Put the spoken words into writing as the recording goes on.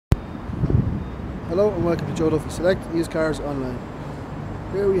Hello and welcome to Duffy Select Used Cars Online.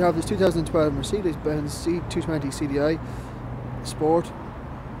 Here we have this 2012 Mercedes-Benz C220 CDi Sport,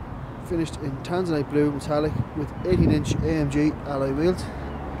 finished in Tanzanite blue metallic with 18-inch AMG alloy wheels.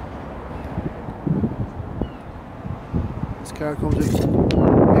 This car comes with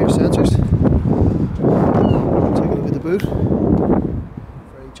rear sensors. Take a look at the boot.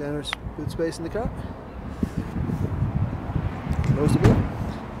 Very generous boot space in the car. Close the boot.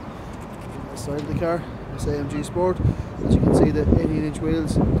 Side of the car, this AMG Sport. As you can see, the 18-inch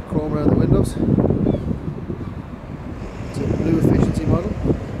wheels, chrome around the windows. It's a blue efficiency model.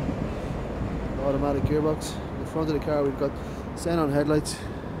 Automatic gearbox. In the front of the car we've got xenon headlights,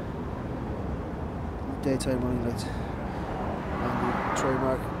 daytime running lights, and the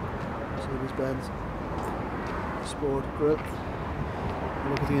trademark Mercedes-Benz Sport grille.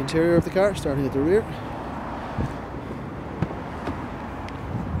 Look at the interior of the car, starting at the rear.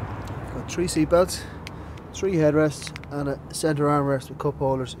 3 seat belts, 3 headrests and a centre armrest with cup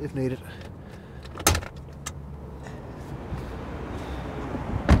holders if needed.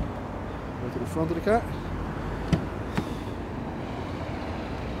 Go to the front of the car.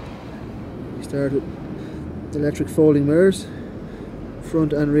 We start with electric folding mirrors,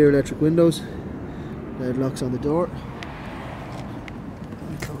 front and rear electric windows, LED locks on the door.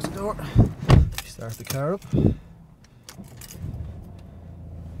 Close the door. Start the car up.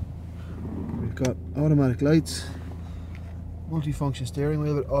 Got automatic lights, multi-function steering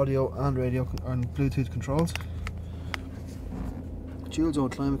wheel with audio and radio and Bluetooth controls, dual zone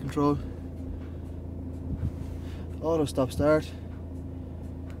climate control, auto stop start,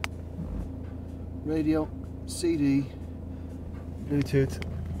 radio, CD, Bluetooth,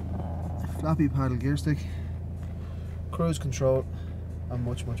 flappy paddle gear stick, cruise control, and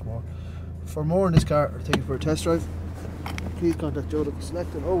much more. For more on this car or take it for a test drive, please contact Duffy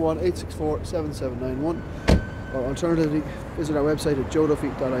Select on 01864 7791, or alternatively visit our website at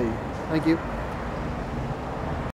joeduffy.ie. Thank you.